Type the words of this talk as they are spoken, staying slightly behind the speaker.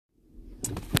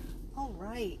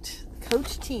right,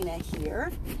 Coach Tina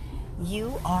here.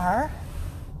 You are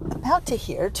about to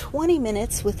hear 20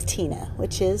 Minutes with Tina,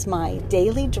 which is my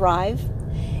daily drive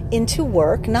into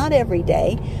work. Not every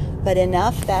day, but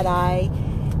enough that I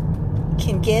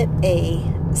can get a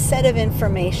set of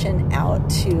information out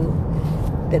to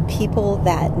the people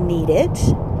that need it.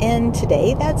 And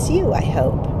today, that's you, I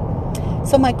hope.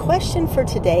 So my question for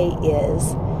today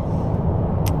is,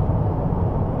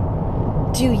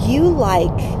 do you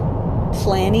like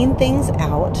planning things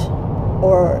out,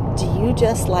 or do you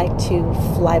just like to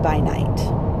fly by night?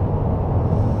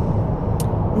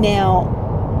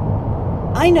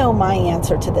 Now, I know my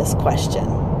answer to this question,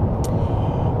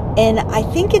 and I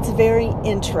think it's very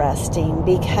interesting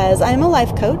because I'm a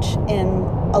life coach, and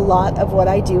a lot of what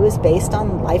I do is based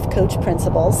on life coach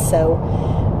principles. So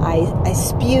I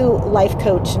spew life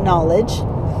coach knowledge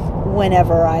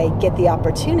whenever I get the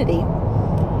opportunity.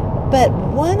 But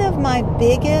one of my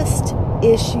biggest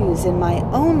issues in my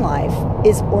own life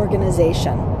is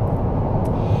organization.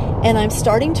 And I'm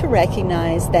starting to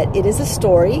recognize that it is a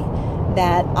story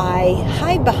that I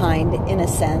hide behind, in a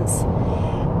sense,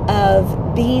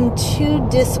 of being too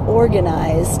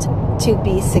disorganized to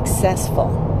be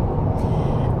successful.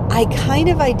 I kind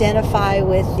of identify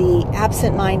with the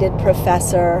absent-minded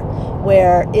professor,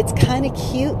 where it's kind of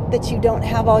cute that you don't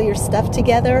have all your stuff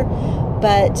together,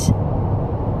 but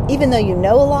even though you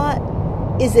know a lot,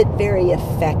 is it very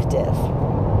effective?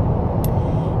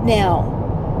 Now,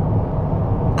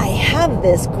 I have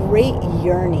this great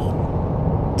yearning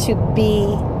to be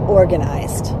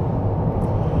organized.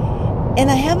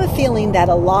 And I have a feeling that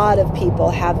a lot of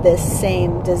people have this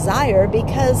same desire,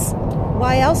 because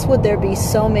why else would there be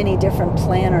so many different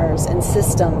planners and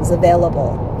systems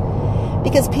available?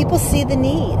 Because people see the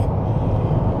need.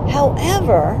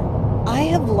 However, I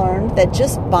have learned that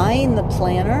just buying the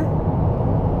planner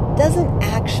doesn't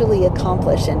actually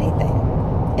accomplish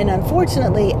anything. And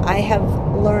unfortunately, I have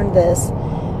learned this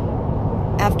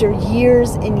after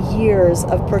years and years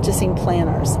of purchasing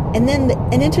planners. And then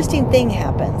an interesting thing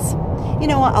happens. You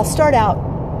know, I'll start out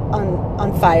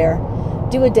on fire,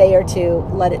 do a day or two,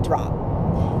 let it drop.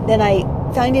 Then I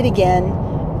find it again,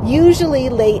 usually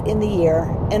late in the year,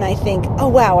 and I think, oh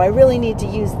wow, I really need to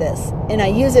use this. And I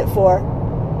use it for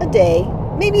a day,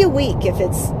 maybe a week if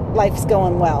life's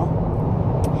going well.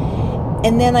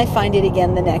 And then I find it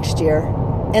again the next year.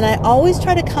 And I always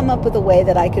try to come up with a way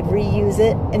that I could reuse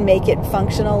it and make it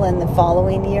functional in the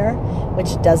following year,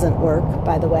 which doesn't work,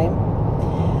 by the way.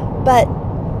 But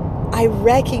I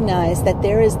recognize that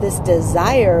there is this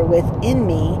desire within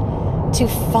me to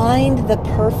find the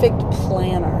perfect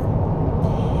planner.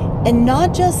 And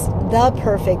not just the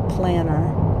perfect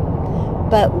planner,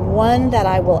 but one that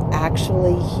I will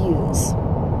actually use.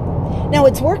 Now,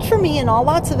 it's worked for me in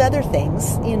lots of other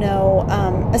things,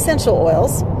 essential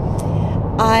oils.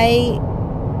 I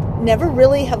never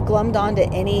really have glommed onto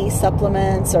any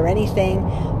supplements or anything,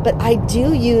 but I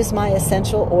do use my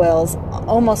essential oils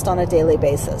almost on a daily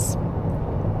basis.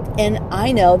 And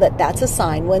I know that that's a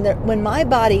sign. When my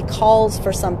body calls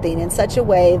for something in such a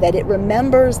way that it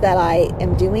remembers that I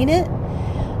am doing it,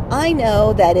 I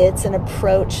know that it's an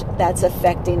approach that's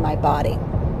affecting my body.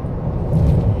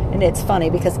 And it's funny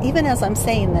because even as I'm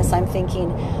saying this, I'm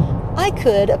thinking I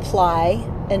could apply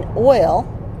an oil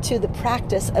to the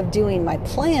practice of doing my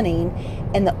planning,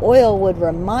 and the oil would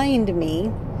remind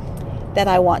me that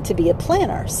I want to be a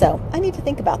planner. So I need to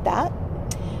think about that.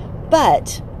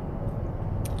 But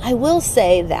I will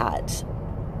say that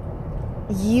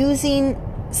using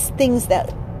things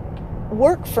that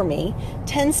work for me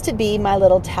tends to be my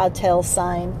little telltale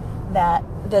sign that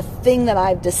the thing that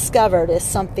I've discovered is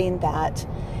something that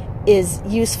is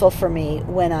useful for me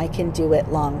when I can do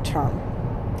it long term.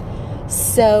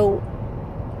 So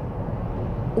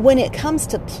when it comes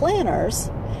to planners,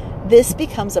 this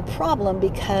becomes a problem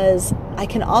because I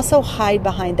can also hide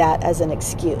behind that as an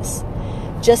excuse.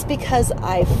 Just because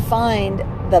I find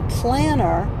the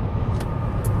planner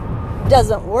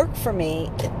doesn't work for me,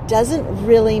 it doesn't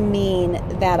really mean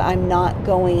that I'm not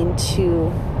going to,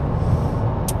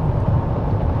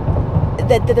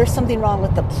 that there's something wrong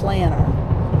with the planner.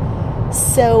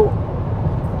 So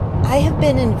I have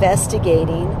been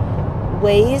investigating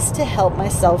ways to help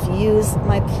myself use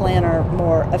my planner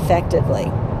more effectively.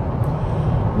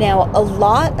 Now, a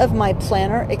lot of my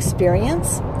planner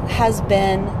experience has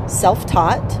been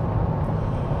self-taught,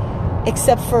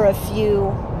 except for a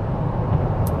few.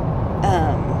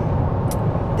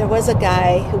 There was a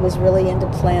guy who was really into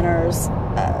planners,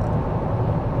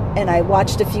 and I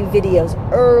watched a few videos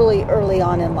early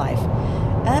on in life.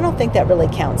 And I don't think that really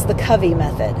counts, the Covey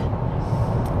method.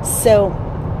 So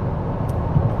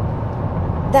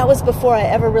that was before I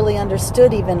ever really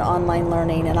understood even online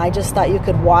learning, and I just thought you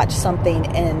could watch something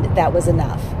and that was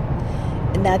enough.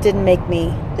 And that didn't make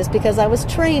me, just because I was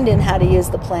trained in how to use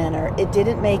the planner, it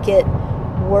didn't make it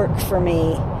work for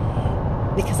me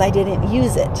because I didn't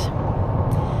use it.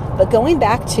 But going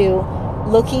back to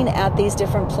looking at these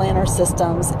different planner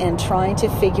systems and trying to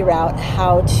figure out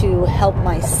how to help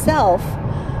myself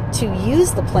to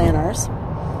use the planners,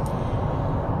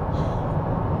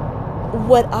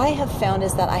 what I have found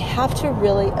is that I have to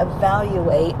really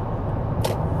evaluate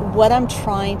what I'm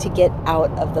trying to get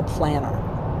out of the planner.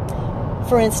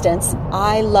 For instance,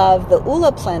 I love the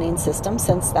ULA planning system,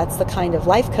 since that's the kind of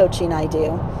life coaching I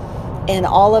do, and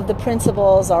all of the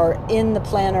principles are in the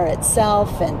planner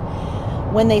itself. And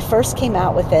when they first came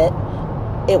out with it,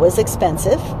 it was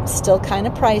expensive, still kind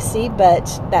of pricey, but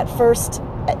that first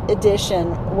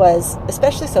edition was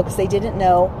especially so because they didn't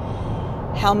know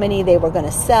how many they were going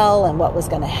to sell and what was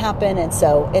going to happen, and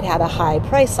so it had a high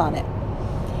price on it.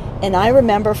 And I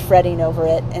remember fretting over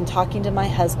it and talking to my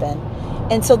husband,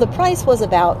 and so the price was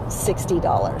about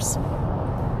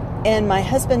 $60. And my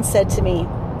husband said to me,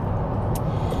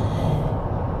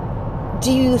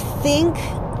 do you think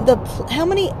how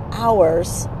many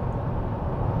hours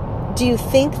do you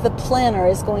think the planner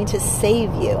is going to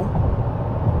save you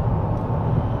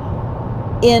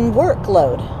in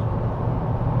workload?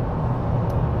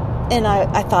 And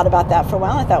I thought about that for a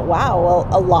while. I thought, wow, well,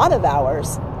 a lot of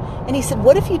hours. And he said,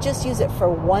 what if you just use it for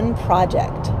one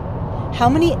project? How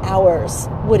many hours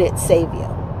would it save you?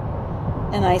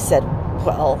 And I said,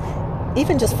 well,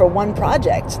 even just for one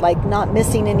project, like not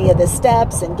missing any of the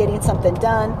steps and getting something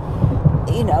done,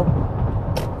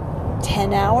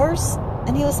 10 hours?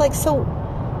 And he was like, so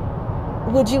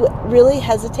would you really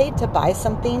hesitate to buy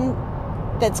something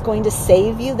that's going to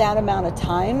save you that amount of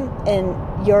time, and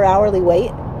your hourly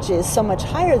wage is so much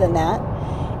higher than that?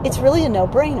 It's really a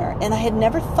no-brainer. And I had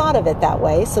never thought of it that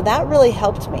way, so that really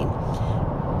helped me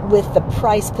with the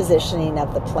price positioning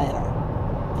of the planner.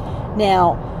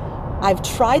 Now, I've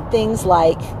tried things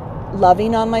like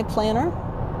loving on my planner,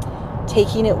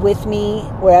 taking it with me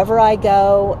wherever I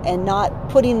go, and not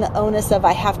putting the onus of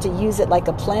I have to use it like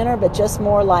a planner, but just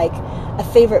more like a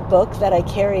favorite book that I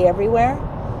carry everywhere.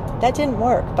 That didn't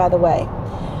work, by the way.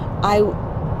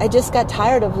 I just got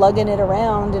tired of lugging it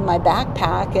around in my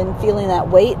backpack and feeling that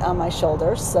weight on my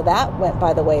shoulders, so that went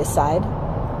by the wayside.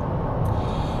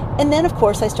 And then, of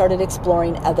course, I started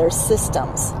exploring other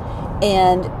systems.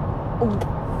 And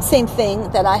same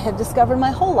thing that I have discovered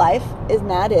my whole life,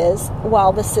 and that is,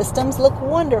 while the systems look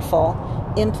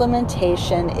wonderful,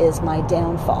 implementation is my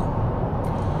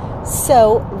downfall.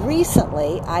 So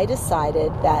recently, I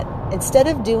decided that instead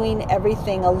of doing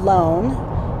everything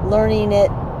alone, learning it,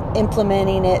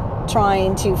 implementing it,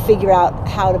 trying to figure out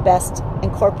how to best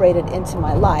incorporate it into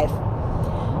my life,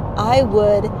 I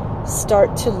would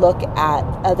start to look at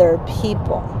other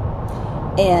people.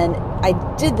 And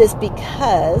I did this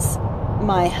because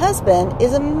my husband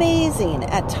is amazing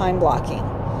at time blocking.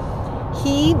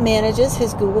 He manages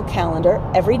his Google Calendar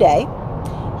every day.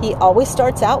 He always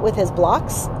starts out with his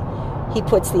blocks. He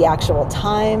puts the actual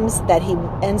times that he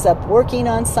ends up working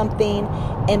on something,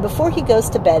 and before he goes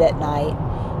to bed at night,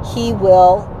 he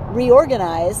will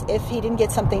reorganize if he didn't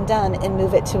get something done and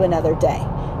move it to another day.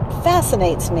 It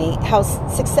fascinates me how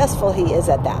successful he is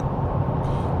at that.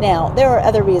 Now, there are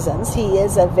other reasons. He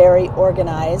is a very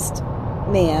organized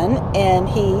man, and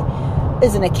he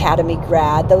is an academy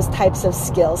grad, those types of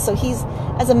skills. So he's,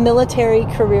 as a military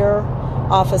career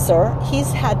officer,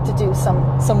 he's had to do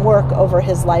some work over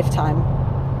his lifetime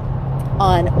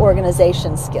on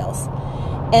organization skills.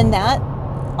 And that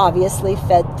obviously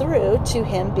fed through to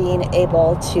him being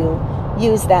able to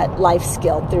use that life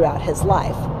skill throughout his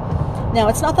life. Now,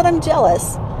 it's not that I'm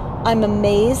jealous. I'm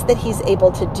amazed that he's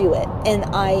able to do it. And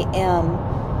I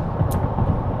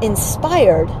am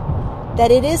inspired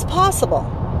that it is possible.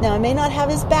 Now, I may not have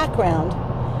his background,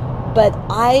 but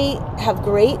I have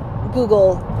great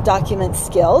Google document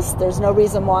skills. There's no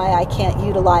reason why I can't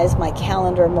utilize my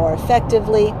calendar more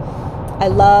effectively.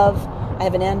 I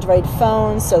have an Android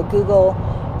phone, so Google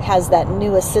has that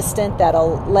new assistant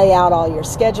that'll lay out all your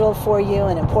schedule for you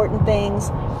and important things.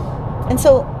 And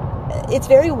so it's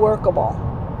very workable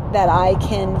that I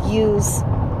can use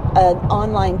an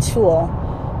online tool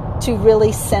to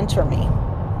really center me.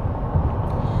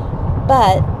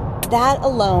 But that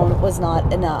alone was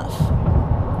not enough.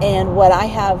 And what I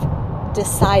have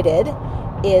decided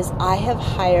is I have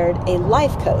hired a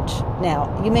life coach.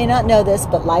 Now, you may not know this,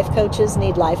 but life coaches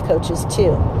need life coaches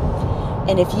too.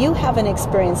 And if you haven't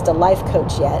experienced a life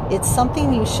coach yet, it's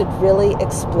something you should really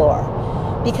explore,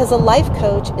 because a life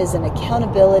coach is an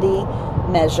accountability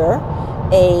measure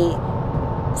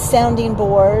a sounding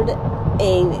board,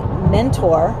 a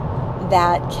mentor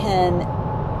that can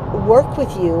work with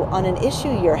you on an issue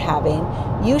you're having.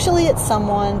 Usually it's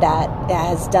someone that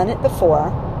has done it before,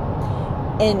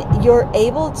 and you're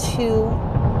able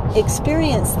to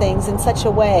experience things in such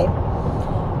a way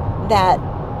that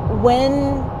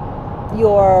when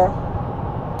your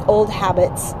old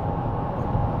habits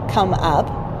come up,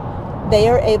 they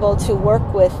are able to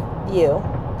work with you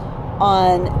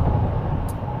on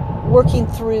working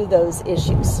through those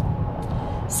issues.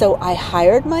 So I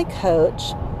hired my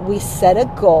coach. We set a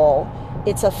goal.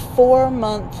 It's a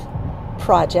 4-month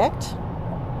project.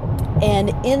 And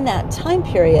in that time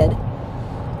period,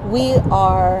 we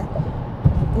are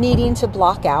needing to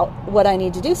block out what I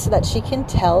need to do so that she can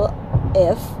tell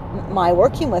if my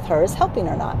working with her is helping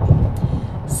or not.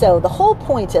 So the whole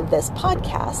point of this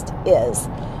podcast is,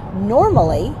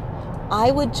 normally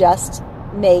I would just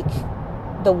make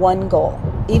the one goal.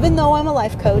 Even though I'm a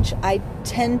life coach, I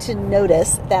tend to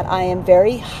notice that I am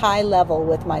very high level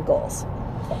with my goals.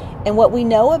 And what we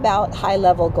know about high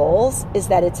level goals is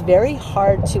that it's very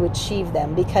hard to achieve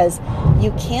them because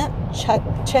you can't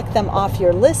check them off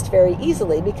your list very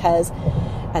easily because,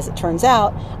 as it turns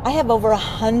out, I have over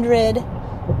 100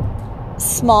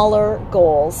 smaller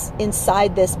goals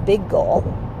inside this big goal.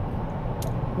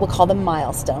 We'll call them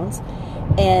milestones.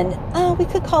 And we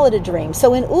could call it a dream.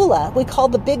 So in ULA, we call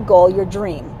the big goal your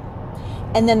dream.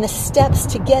 And then the steps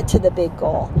to get to the big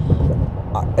goal,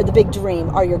 or the big dream,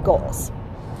 are your goals.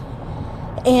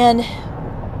 And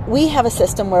we have a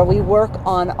system where we work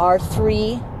on our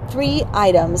three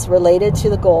items related to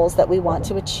the goals that we want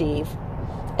to achieve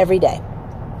every day.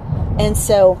 And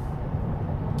so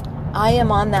I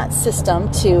am on that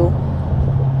system to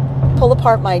pull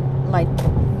apart my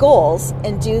goals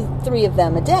and do 3 of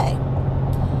them a day.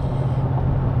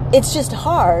 It's just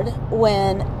hard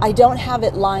when I don't have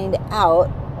it lined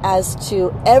out as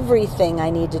to everything I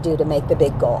need to do to make the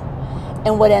big goal.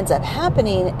 And what ends up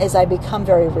happening is I become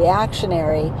very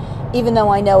reactionary. Even though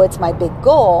I know it's my big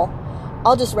goal,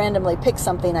 I'll just randomly pick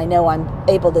something I know I'm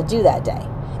able to do that day.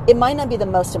 It might not be the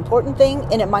most important thing,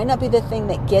 and it might not be the thing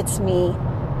that gets me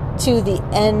to the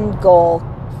end goal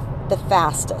the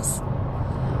fastest.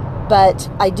 But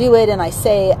I do it and I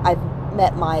say I've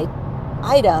met my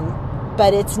item,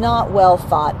 but it's not well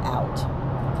thought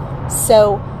out.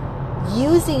 So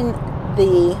using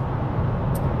the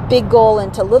big goal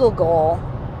into little goal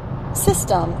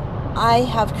system, I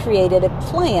have created a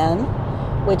plan,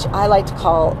 which I like to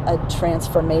call a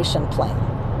transformation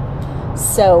plan.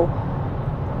 So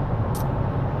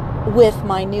with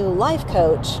my new life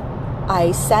coach,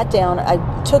 I sat down,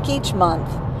 I took each month,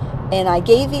 and I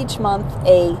gave each month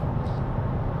a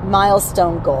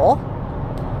milestone goal.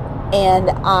 And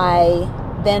I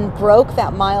then broke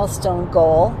that milestone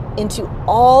goal into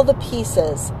all the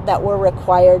pieces that were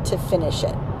required to finish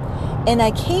it. And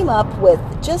I came up with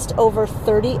just over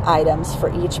 30 items for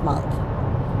each month.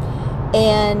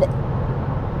 And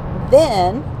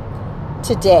then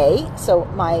today, so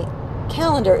my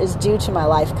calendar is due to my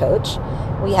life coach.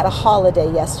 We had a holiday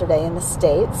yesterday in the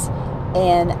States,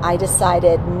 and I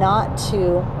decided not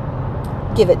to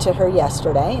give it to her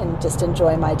yesterday and just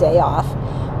enjoy my day off.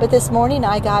 But this morning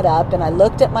I got up and I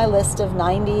looked at my list of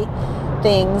 90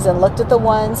 things and looked at the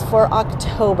ones for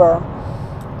October,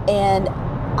 and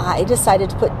I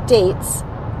decided to put dates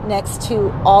next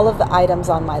to all of the items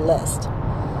on my list.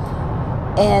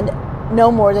 And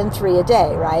no more than 3 a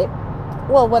day, right?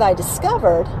 Well, what I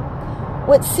discovered,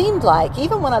 what seemed like,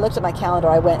 even when I looked at my calendar,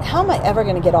 I went, how am I ever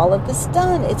going to get all of this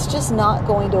done? It's just not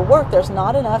going to work. There's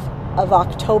not enough of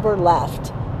October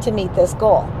left to meet this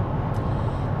goal.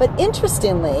 But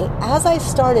interestingly, as I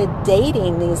started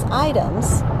dating these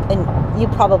items, and you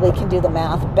probably can do the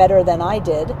math better than I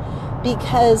did,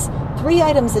 because 3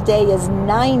 items a day is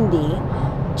 90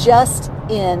 just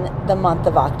in the month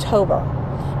of October.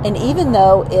 And even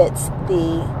though it's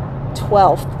the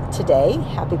 12th today,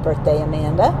 happy birthday,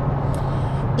 Amanda,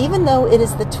 even though it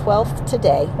is the 12th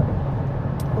today,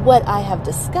 what I have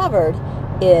discovered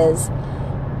is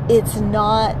it's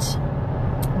not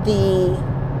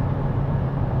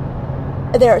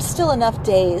there are still enough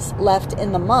days left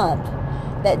in the month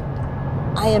that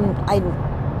I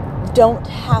don't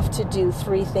have to do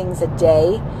 3 things a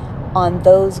day on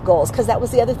those goals, because that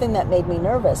was the other thing that made me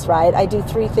nervous, right? I do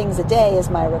 3 things a day as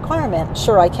my requirement.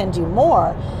 Sure, I can do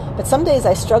more, but some days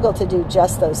I struggle to do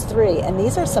just those 3, and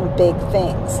these are some big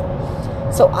things.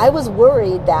 So I was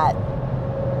worried that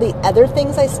the other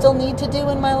things I still need to do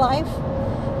in my life,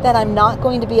 that I'm not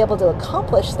going to be able to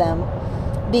accomplish them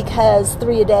because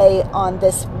 3 a day on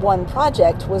this one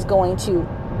project was going to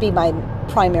be my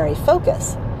primary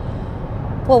focus.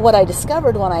 Well, what I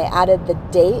discovered when I added the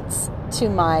dates to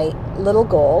my little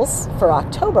goals for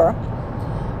October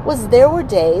was there were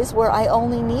days where I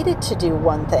only needed to do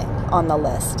one thing on the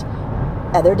list.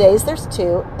 Other days there's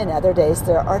 2, and other days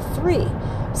there are 3.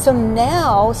 So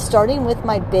now, starting with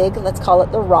my big, let's call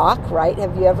it the rock, right?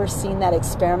 Have you ever seen that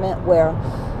experiment where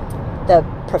the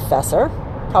professor,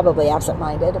 probably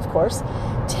absent-minded, of course,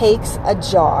 takes a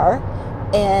jar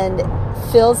and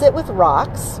fills it with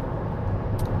rocks,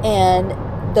 and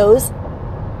those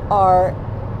are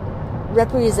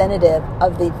representative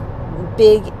of the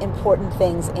big, important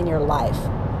things in your life.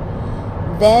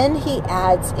 Then he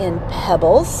adds in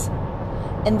pebbles,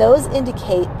 and those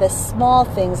indicate the small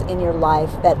things in your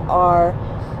life that are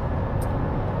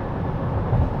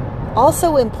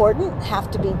also important,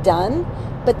 have to be done,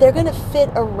 but they're going to fit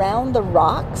around the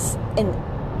rocks. And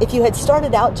if you had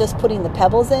started out just putting the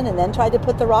pebbles in and then tried to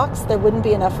put the rocks, there wouldn't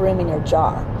be enough room in your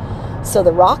jar. So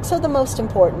the rocks are the most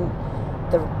important.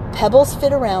 The pebbles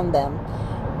fit around them.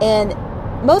 And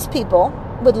most people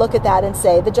would look at that and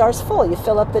say, the jar's full. You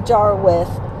fill up the jar with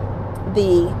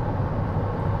the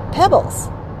pebbles.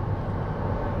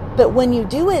 But when you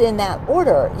do it in that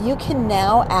order, you can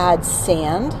now add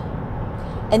sand,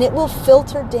 and it will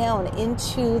filter down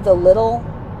into the little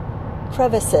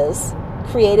crevices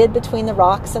created between the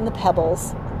rocks and the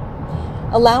pebbles,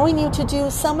 allowing you to do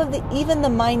some of even the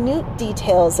minute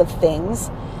details of things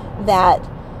that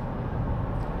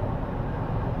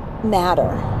matter,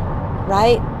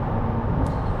 right?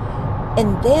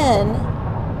 And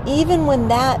then, even when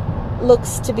that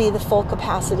looks to be the full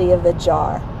capacity of the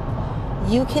jar,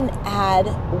 you can add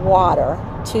water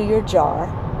to your jar,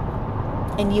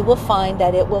 and you will find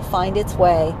that it will find its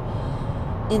way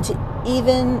into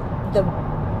even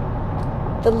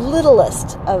the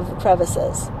littlest of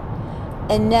crevices.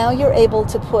 And now you're able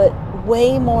to put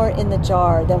way more in the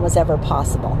jar than was ever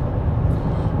possible.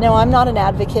 Now, I'm not an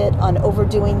advocate on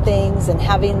overdoing things and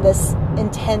having this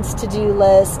intense to-do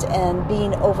list and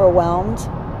being overwhelmed,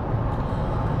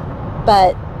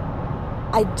 but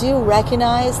I do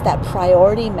recognize that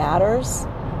priority matters,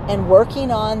 and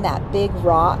working on that big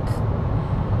rock,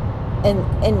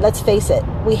 and let's face it,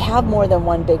 we have more than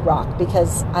one big rock,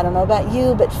 because I don't know about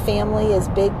you, but family is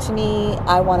big to me.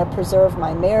 I want to preserve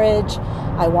my marriage.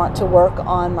 I want to work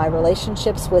on my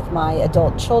relationships with my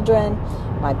adult children,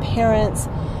 my parents,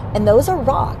 and those are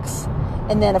rocks.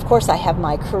 And then, of course, I have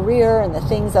my career and the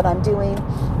things that I'm doing,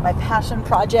 my passion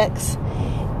projects.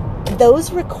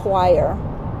 Those require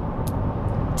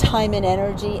time and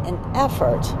energy and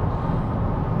effort,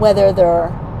 whether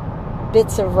they're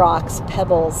bits of rocks,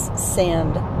 pebbles,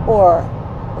 sand, or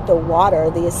the water,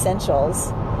 the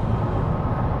essentials.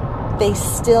 They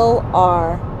still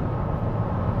are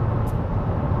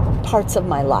parts of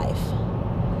my life.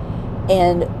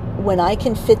 And when I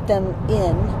can fit them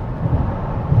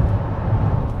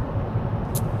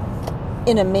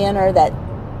in a manner that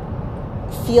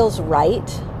feels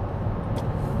right,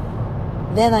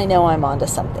 then I know I'm onto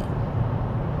something.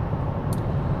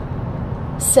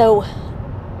 So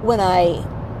when I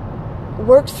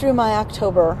worked through my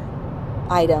October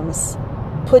items,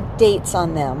 put dates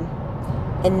on them,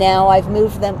 and now I've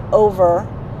moved them over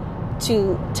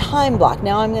to time block.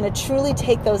 Now I'm going to truly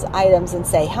take those items and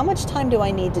say, how much time do I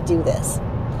need to do this?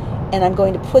 And I'm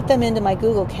going to put them into my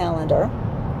Google Calendar,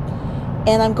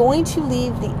 and I'm going to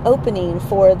leave the opening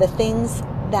for the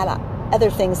other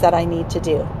things that I need to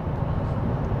do.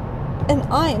 And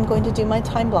I am going to do my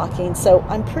time blocking. So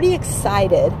I'm pretty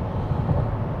excited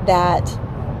that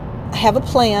I have a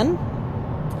plan.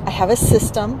 I have a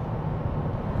system.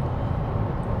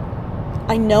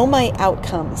 I know my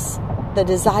outcomes. The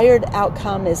desired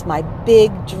outcome is my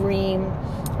big dream.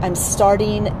 I'm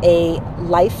starting a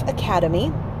life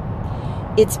academy.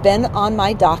 It's been on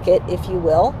my docket, if you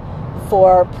will,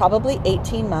 for probably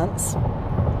 18 months.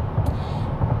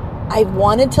 I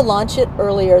wanted to launch it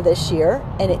earlier this year,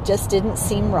 and it just didn't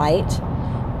seem right.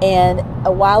 And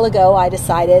a while ago, I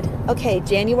decided, okay,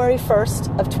 January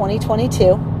 1st of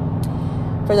 2022.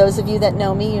 For those of you that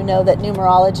know me, you know that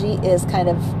numerology is kind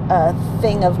of a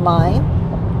thing of mine.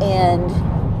 And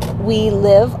we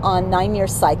live on 9-year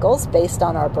cycles based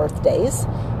on our birthdays.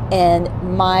 And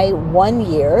my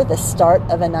 1 year, the start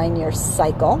of a 9-year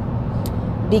cycle,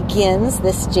 begins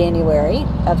this January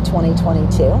of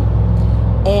 2022.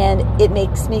 And it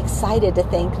makes me excited to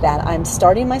think that I'm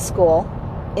starting my school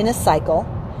in a cycle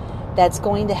that's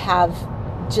going to have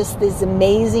just this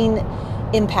amazing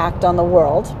impact on the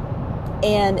world.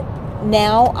 And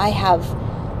now I have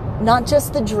not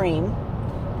just the dream,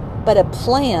 but a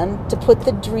plan to put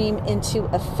the dream into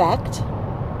effect.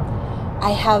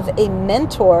 I have a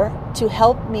mentor to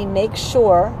help me make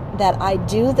sure that I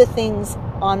do the things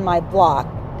on my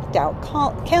blocked out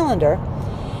calendar.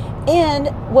 And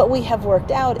what we have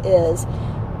worked out is,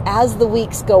 as the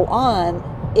weeks go on,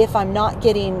 if I'm not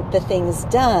getting the things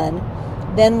done,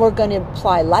 then we're going to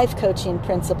apply life coaching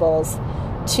principles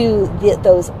to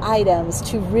those items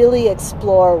to really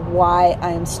explore why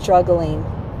I am struggling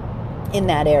in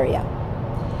that area.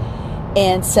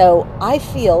 And so I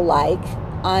feel like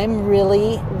I'm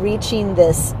really reaching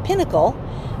this pinnacle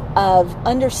of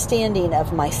understanding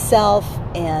of myself.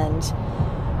 And,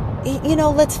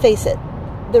 let's face it,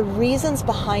 the reasons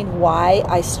behind why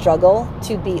I struggle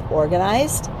to be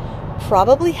organized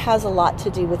probably has a lot to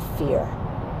do with fear.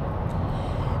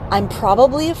 I'm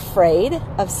probably afraid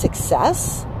of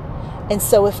success. And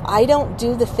so if I don't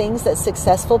do the things that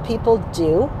successful people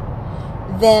do,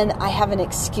 then I have an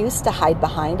excuse to hide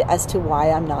behind as to why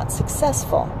I'm not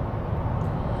successful.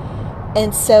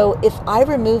 And so if I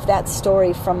remove that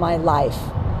story from my life,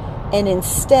 and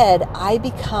instead I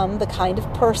become the kind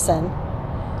of person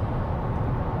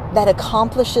that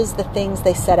accomplishes the things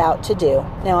they set out to do.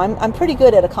 Now, I'm pretty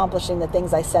good at accomplishing the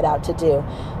things I set out to do,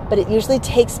 but it usually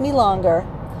takes me longer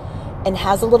and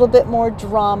has a little bit more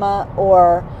drama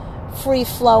or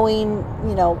free-flowing,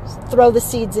 throw the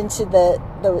seeds into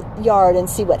the yard and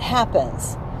see what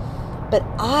happens. But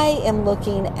I am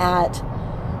looking at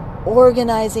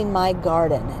organizing my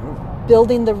garden and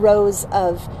building the rows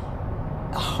of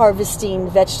harvesting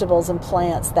vegetables and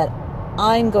plants that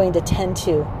I'm going to tend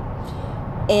to.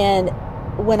 And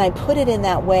when I put it in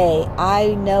that way,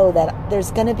 I know that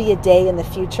there's going to be a day in the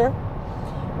future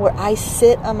where I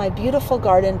sit on my beautiful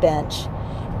garden bench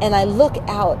and I look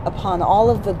out upon all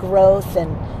of the growth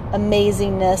and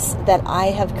amazingness that I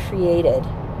have created.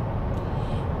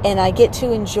 And I get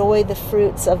to enjoy the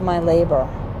fruits of my labor.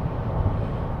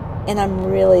 And I'm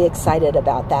really excited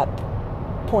about that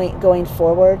point going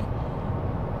forward,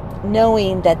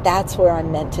 knowing that that's where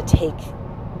I'm meant to take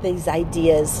these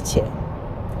ideas to.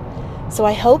 So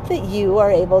I hope that you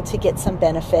are able to get some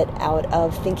benefit out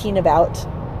of thinking about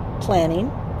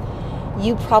planning.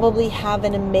 You probably have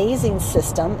an amazing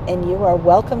system, and you are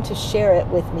welcome to share it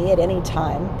with me at any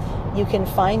time. You can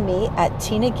find me at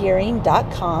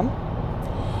tinagearing.com,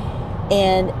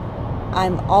 and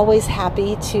I'm always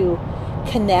happy to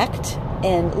connect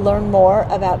and learn more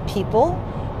about people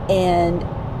and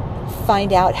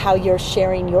find out how you're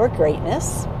sharing your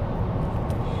greatness.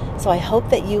 So I hope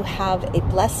that you have a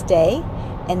blessed day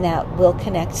and that we'll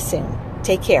connect soon.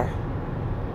 Take care.